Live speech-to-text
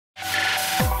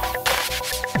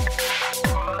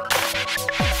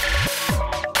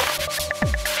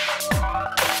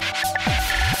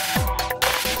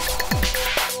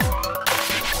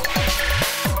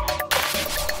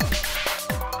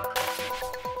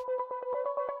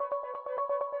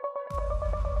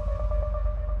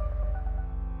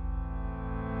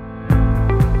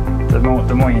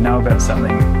The more you know about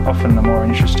something, often the more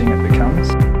interesting it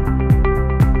becomes.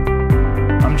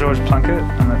 I'm George Plunkett.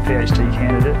 I'm a PhD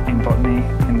candidate in Botany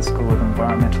in the School of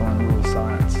Environmental and Rural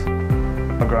Science.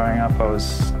 While growing up, I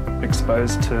was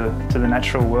exposed to the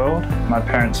natural world. My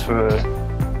parents were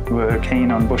keen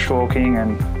on bushwalking,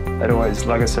 and they'd always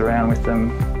lug us around with them.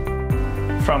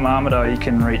 From Armidale you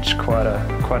can reach quite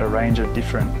a range of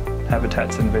different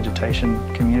habitats and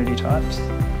vegetation community types.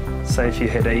 Say if you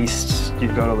head east,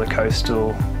 you've got all the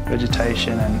coastal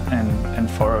vegetation and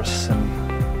forests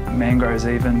and mangroves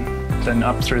even. Then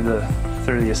up through the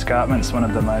escarpments, one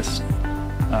of the most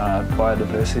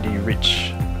biodiversity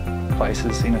rich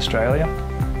places in Australia.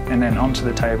 And then onto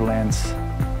the tablelands,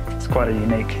 it's quite a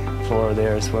unique flora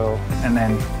there as well. And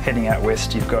then heading out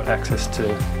west, you've got access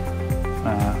to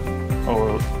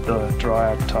all the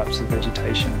drier types of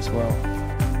vegetation as well.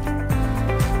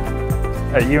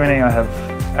 At UNE I have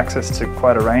access to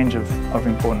quite a range of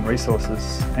important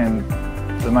resources, and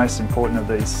the most important of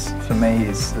these for me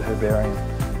is the herbarium.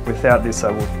 Without this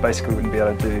I basically wouldn't be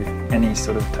able to do any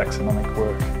sort of taxonomic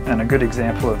work. And a good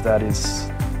example of that is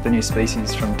the new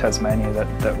species from Tasmania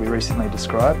that we recently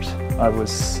described. I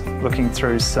was looking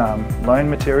through some loan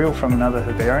material from another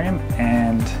herbarium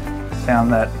and found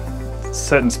that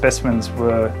certain specimens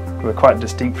were quite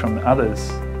distinct from others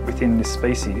within this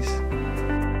species.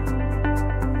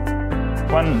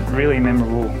 One really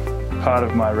memorable part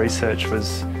of my research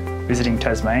was visiting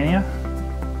Tasmania.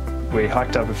 We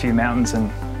hiked up a few mountains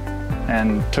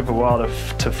and took a while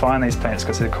to find these plants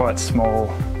because they're quite small,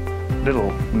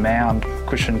 little mound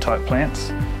cushion type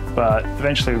plants. But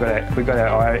eventually we got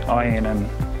our eye in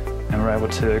and were able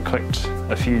to collect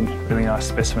a few really nice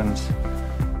specimens.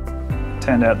 It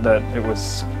turned out that it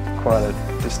was quite a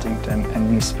distinct and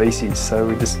new species, so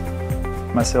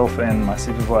myself and my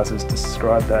supervisors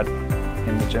described that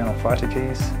in the journal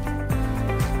Phytokeys.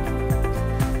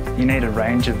 You need a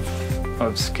range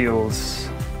of skills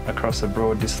across a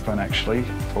broad discipline actually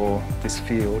for this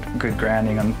field. Good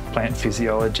grounding on plant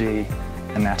physiology,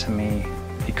 anatomy,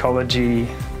 ecology,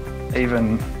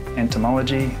 even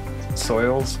entomology,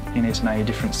 soils. You need to know your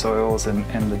different soils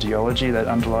and the geology that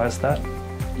underlies that.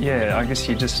 Yeah, I guess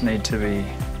you just need to be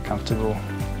comfortable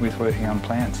with working on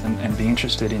plants and be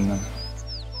interested in them.